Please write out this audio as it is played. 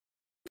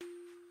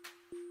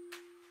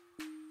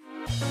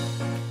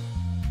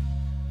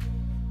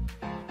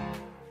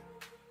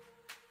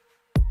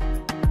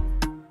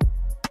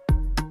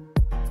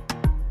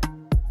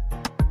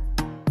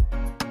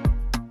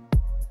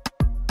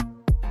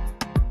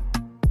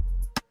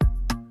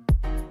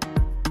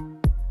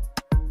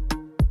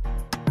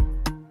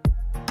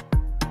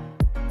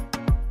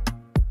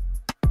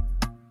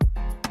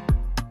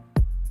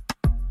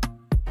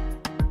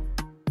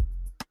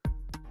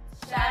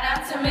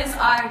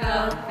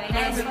Argo.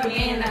 Thanks for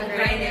being a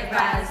great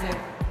advisor.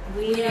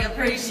 We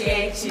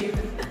appreciate you.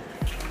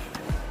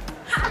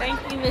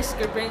 Thank you, Ms.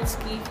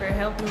 Grabinsky, for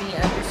helping me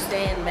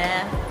understand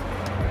math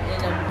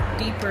in a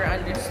deeper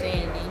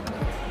understanding.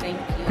 Thank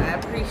you. I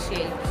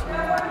appreciate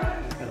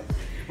you.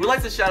 We'd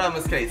like to shout out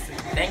Ms. Casey.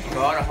 Thank you for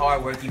all the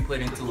hard work you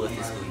put into us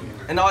this school year.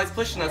 And always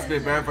pushing us to be a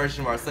better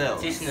version of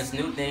ourselves. Teaching us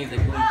new things that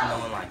we need to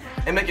know in life.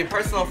 And making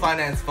personal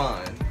finance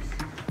fun.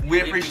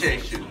 We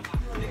appreciate you.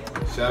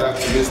 Shout out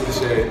to Mr.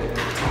 Shea.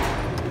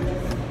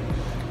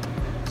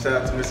 Shout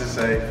out to Mr.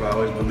 Shea for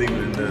always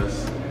believing in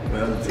us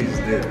when other teachers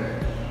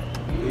didn't.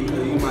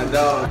 You my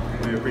dog.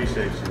 We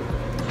appreciate you.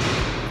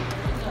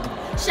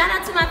 Shout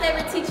out to my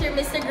favorite teacher,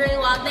 Mr.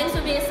 Greenwald. Thanks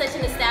for being such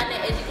an astounding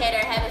educator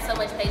and having so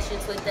much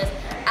patience with us.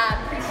 I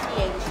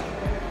appreciate you.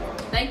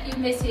 Thank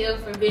you, Ms. Hill,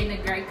 for being a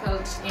great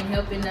coach and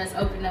helping us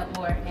open up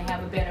more and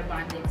have a better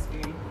bonding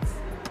experience.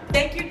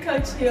 Thank you,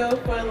 Coach Hill,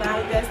 for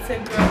allowing us to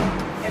grow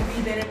and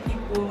be better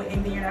people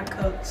and being our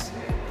coach.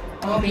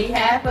 On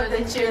behalf of the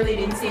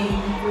cheerleading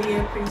team, we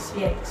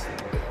appreciate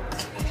you.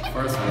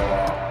 First of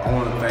all, I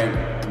want to thank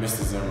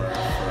Mr. Zimmer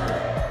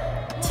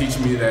for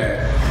teaching me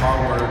that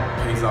hard work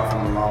pays off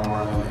in the long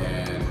run,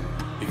 and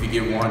if you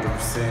give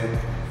 100%,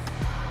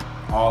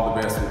 all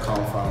the best will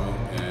come from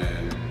it,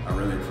 and I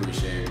really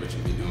appreciate what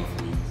you've been doing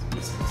for me,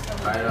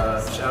 Mr.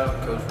 Alright, shout out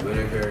to Coach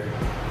Whitaker.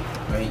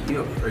 Man,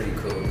 you're a pretty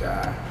cool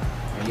guy.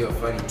 And you're a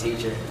funny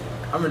teacher.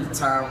 I remember the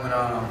time when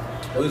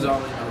we was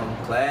all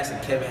in class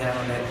and Kevin had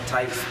on that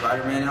tight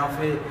Spider-Man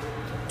outfit,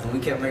 and we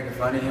kept making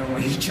fun of him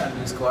when he was trying to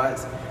do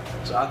squats.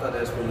 So I thought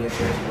that was pretty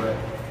interesting, but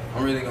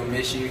I'm really gonna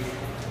miss you.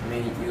 I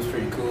mean, you was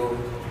pretty cool.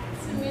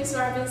 To Ms.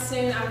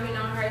 Robinson, I've been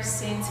on her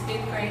since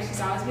 5th grade.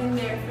 She's always been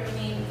there for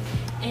me.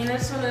 And I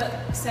just want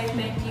to say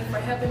thank you for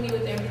helping me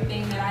with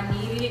everything that I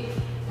needed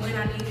when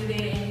I needed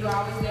it. And you're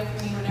always there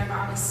for me whenever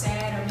I was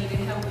sad or needed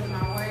help with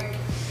my work.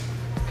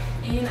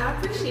 And I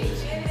appreciate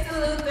you. And Ms.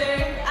 Luther,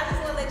 I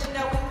just want to let you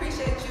know we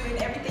appreciate you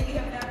and everything you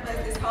have done for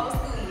us this whole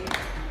school year.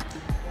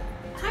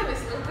 Hi,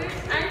 Ms. Luther.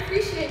 I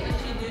appreciate what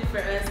you do for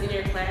us in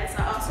your class.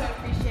 I also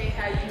appreciate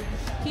how you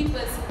keep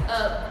us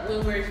up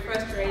when we're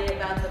frustrated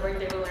about the work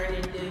that we're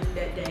learning to do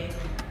that day.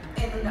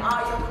 And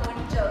all your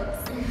corny jokes.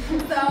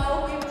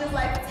 So we would just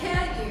like to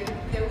tell you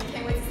that we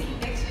can't wait to see you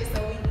next year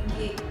so we can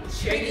get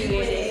tricky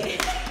with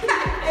it.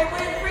 And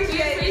we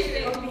appreciate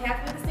it. On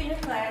behalf of the senior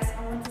class,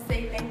 I want to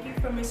say thank you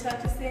for Ms.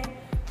 Hutchison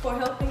for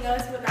helping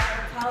us with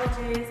our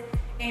colleges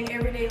and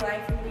everyday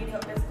life and need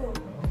help at school.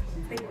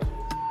 Thank you.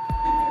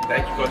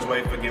 Thank you, Coach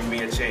Wade, for giving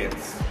me a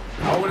chance.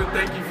 I want to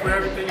thank you for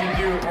everything you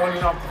do on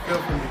and off the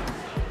field for me.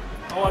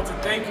 I want to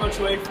thank Coach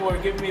Wade for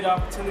giving me the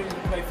opportunity to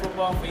play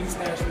football for East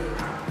Nashville.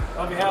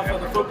 On behalf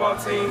of the football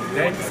team,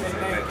 we want to say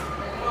thank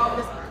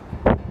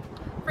you.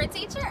 For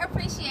Teacher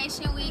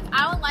Appreciation Week,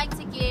 I would like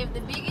to give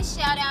the biggest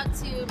shout out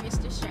to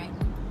Mr. Stratton.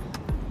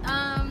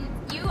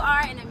 You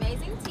are an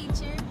amazing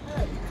teacher.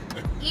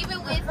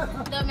 Even with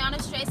the amount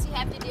of stress you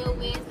have to deal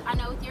with, I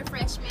know with your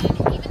freshmen,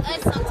 and even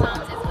us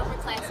sometimes as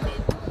upperclassmen.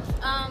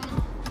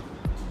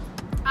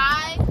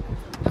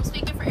 I'm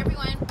speaking for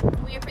everyone.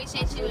 We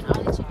appreciate you and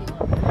all that you do.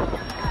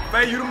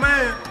 Faye, you the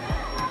man.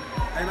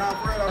 Hey, nah,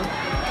 for real.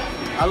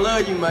 I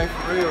love you, man,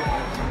 for real.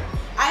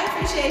 I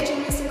appreciate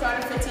you, Mr.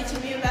 Carter, for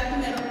teaching me about the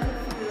medical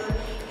field.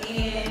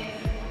 And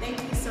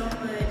thank you so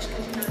much,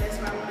 because you know that's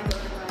where I want to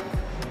go in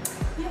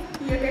life.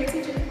 Yeah, you're a great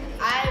teacher.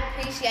 I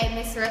appreciate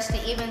Miss Rushton,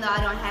 even though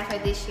I don't have her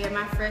this year.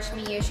 My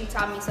freshman year, she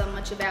taught me so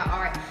much about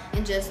art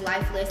and just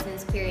life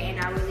lessons, period. And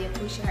I really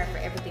appreciate her for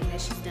everything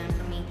that she's done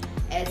for me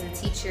as a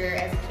teacher,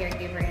 as a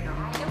caregiver, and all.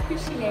 I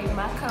appreciate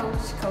my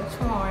coach, Coach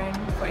Warren,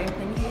 for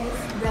everything he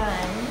has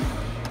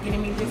done,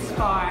 getting me this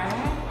far.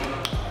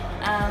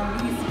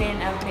 He's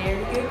been a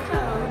very good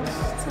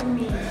coach to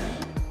me.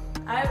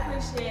 I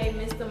appreciate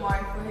Mr.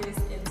 Martin for his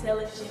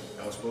intelligent,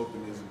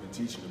 outspokenness and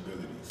teaching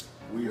abilities.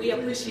 We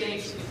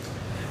appreciate you.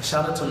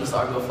 Shout out to Ms.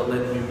 Argo for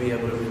letting me be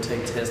able to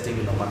retake tests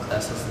even though my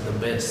class isn't the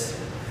best.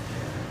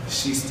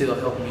 She still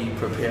helped me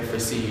prepare for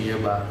senior year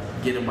by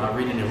getting my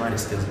reading and writing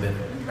skills better.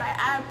 Right,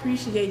 I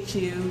appreciate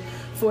you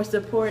for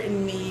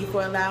supporting me,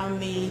 for allowing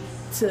me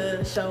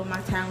to show my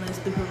talents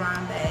through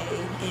Harambe.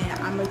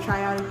 And I'm going to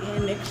try out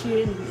again next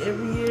year and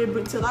every year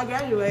until I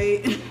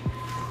graduate. Ms.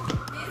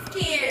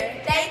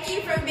 Kier, thank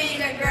you for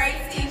being a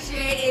great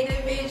teacher and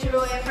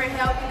individual and for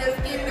helping us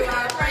get through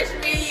our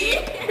freshman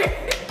year.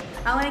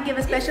 I want to give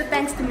a special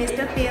thanks to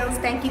Mr. Fields.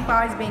 Thank you for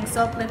always being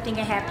so uplifting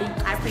and happy.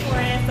 I appreciate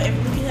it. For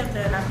everything you have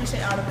done. I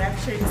appreciate all the math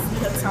shirts you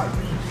have taught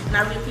me. And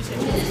I really appreciate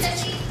you.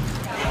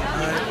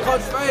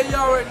 Coach Faye, you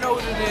already know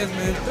what it is,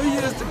 man. 3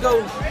 years to go.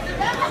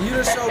 You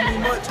done showed me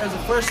much as a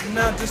freshman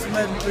now, just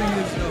imagine 3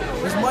 years ago.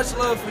 There's much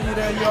love for you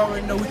there. You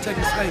already know we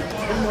taking state.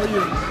 3 more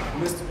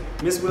years.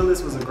 Miss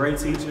Willis was a great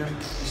teacher.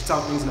 She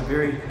taught things in a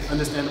very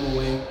understandable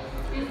way.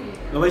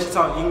 The way she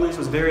taught English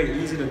was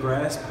very easy to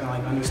grasp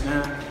and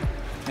understand.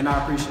 And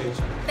I appreciate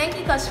you. Thank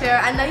you, Coach Farrell.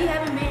 I know you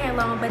haven't been here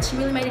long, but you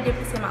really made a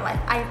difference in my life.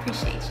 I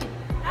appreciate you.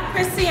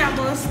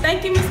 Christiamos,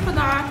 thank you, Ms.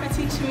 Pagan, for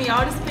teaching me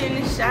all the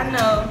Spanish I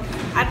know.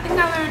 I think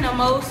I learned the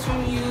most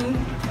from you.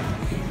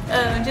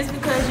 just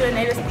because you're a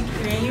native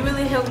speaker and you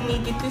really helped me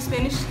get through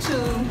Spanish 2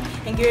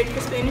 and get ready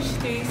for Spanish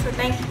 3. So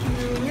thank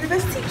you. You're the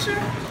best teacher.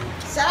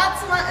 Shout out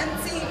to my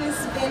auntie, Miss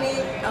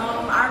Bennett.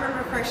 I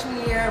remember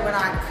freshman year when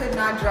I could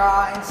not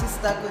draw and she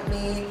stuck with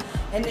me.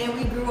 And then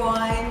we grew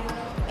on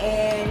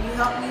and you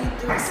helped me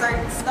through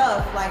certain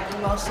stuff like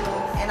emotional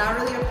and I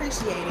really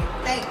appreciate it.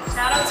 Thanks.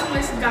 Shout out to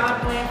Miss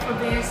Godwin for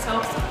being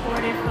so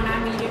supportive when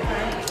I needed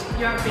her.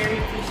 You're very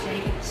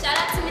appreciated. Shout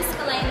out to Miss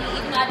Kalani,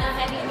 even though I don't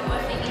have you anymore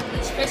for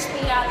English.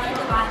 Freshman year I learned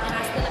a lot and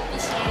I still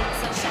appreciate it.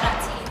 So shout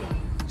out to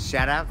you.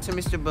 Shout out to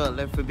Mr.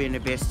 Butler for being the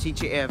best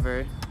teacher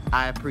ever.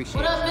 I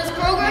appreciate it. What up, Miss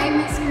Kruger? Hi,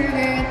 Miss Kruger.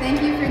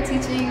 Thank you for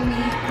teaching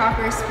me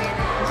proper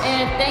Spanish.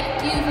 And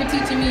thank you for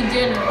teaching me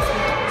general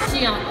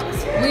Spanish.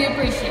 We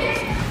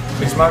appreciate you.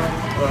 Miss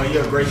Murphy,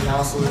 you're a great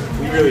counselor.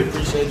 We really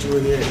appreciate you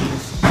here.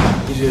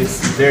 You're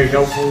just very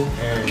helpful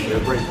and you're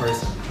a great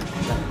person.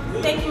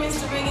 Thank you,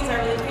 Mr. Riggins. I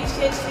really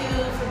appreciate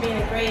you for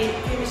being a great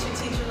chemistry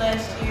teacher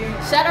last year.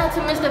 Shout out to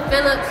Mr.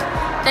 Phillips.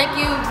 Thank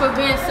you for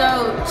being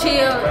so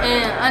chill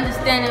and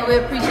understanding. We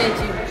appreciate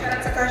you. Shout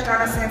out to Coach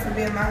Donaldson for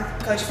being my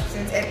coach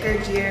since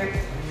 8th year.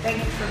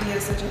 Thank you for being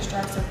such a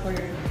strong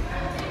supporter.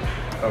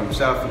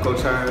 Shout out to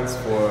Coach Hines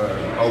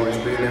for always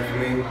being there for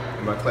me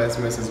and my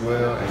classmates as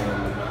well.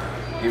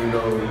 And even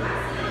though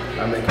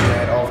I make you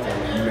mad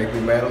often, you make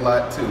me mad a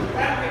lot too.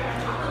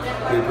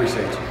 We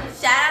appreciate you.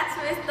 Shout out to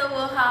Mr.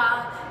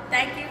 Woolhall.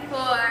 Thank you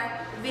for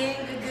being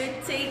a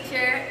good teacher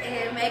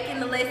and making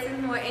the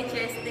lessons more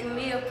interesting.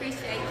 We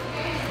appreciate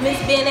you. Miss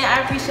Bennett,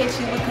 I appreciate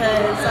you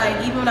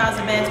because even when I was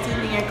a bad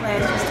student in your class,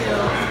 you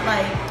still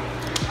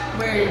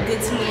were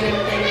good to me and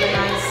everything. You're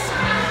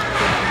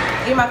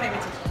nice. You're my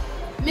favorite teacher.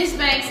 Miss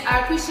Banks, I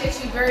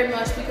appreciate you very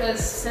much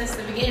because since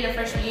the beginning of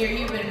freshman year,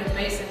 you've been an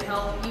amazing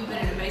help. You've been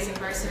an amazing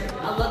person.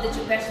 I love that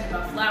you're passionate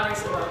about flowers,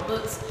 about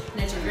books,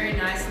 and that you're very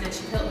nice and that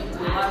you've helped me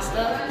through a lot of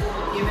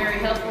stuff. You're very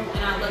helpful,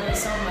 and I love you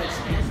so much.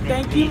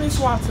 Thank you, Ms.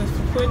 Watson,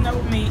 for putting up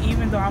with me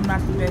even though I'm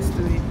not the best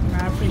student.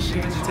 I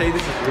appreciate you. Hey,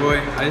 this is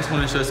Roy. I just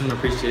want to show some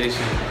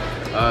appreciation.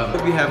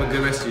 Hope you have a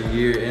good rest of your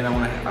year, and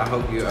I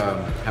hope you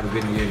have a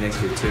good year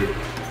next year too.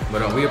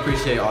 But we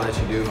appreciate all that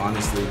you do,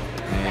 honestly,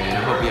 and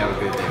I hope you have a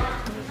good day.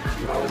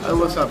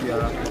 What's up,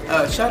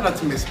 y'all? Shout out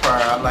to Miss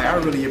Pryor. I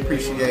really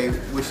appreciate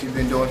what she's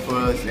been doing for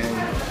us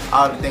and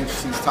all the things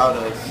she's taught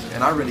us,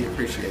 and I really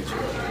appreciate you.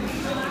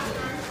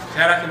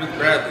 Shout out to Miss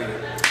Bradley.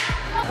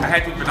 I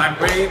had you for 9th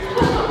grade,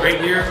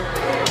 great year.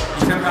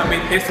 You somehow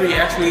made history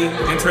actually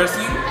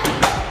interesting.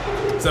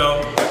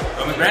 So,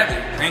 Miss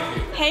Bradley, thank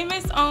you. Hey,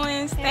 Miss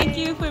Owens, thank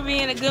you for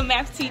being a good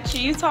math teacher.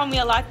 You taught me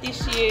a lot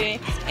this year,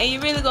 and you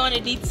really go into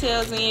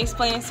details when you're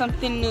explaining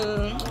something new.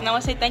 And I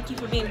want to say thank you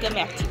for being a good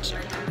math teacher.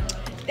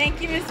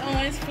 Thank you, Miss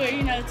Owens, for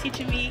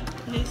teaching me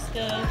new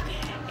stuff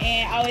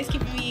and always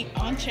keeping me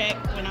on track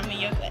when I'm in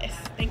your class.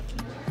 Thank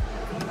you.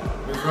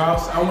 Ms.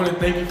 Ross, I want to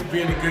thank you for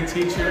being a good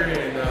teacher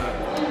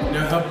and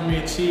helping me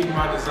achieve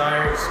my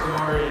desired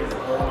score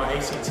on my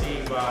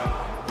ACT by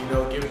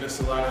giving us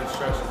a lot of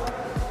instruction.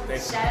 Thank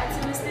you. Shout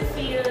out to Mr.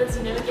 Fields.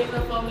 You never gave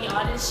up on me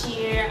all this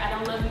year. I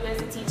don't love you as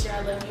a teacher.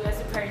 I love you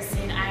as a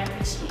person. I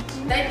appreciate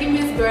you. Thank you,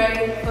 Miss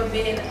Gray, for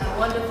being a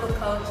wonderful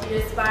coach. You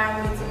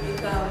inspire me to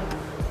become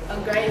a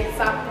great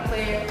soccer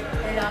player,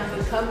 and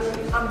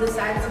I'm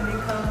decided to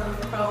become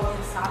a pro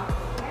in soccer.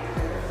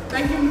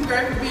 Thank you, Ms.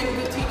 Gray, for being a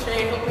good teacher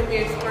and helping me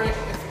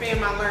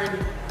expand my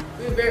learning.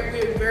 We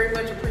very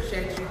much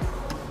appreciate you.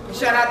 And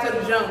shout out to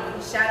the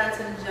jungle. Shout out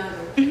to the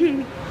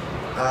jungle.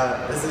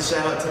 This is a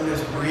shout out to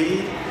Ms.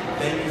 Reed.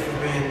 Thank you for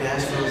being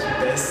Nashville's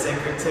best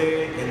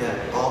secretary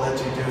and all that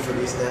you do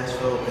for East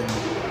Nashville and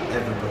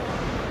everybody.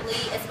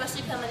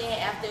 Especially coming in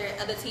after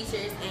other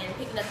teachers and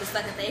picking up the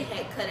slack that they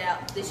had cut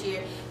out this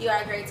year. You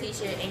are a great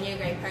teacher and you're a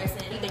great person.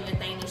 You've done your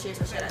thing this year,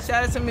 so shout out.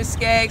 Shout out to Ms.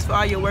 Skaggs for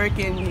all your work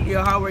and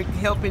your hard work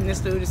helping the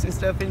students and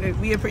stuff. And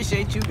we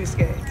appreciate you, Ms.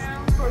 Skaggs.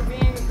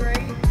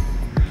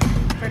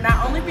 For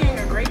not only being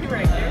a great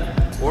director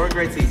or a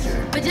great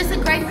teacher, but just a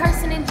great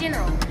person in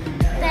general.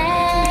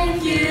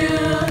 Thank you.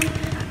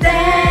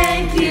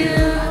 Thank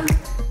you.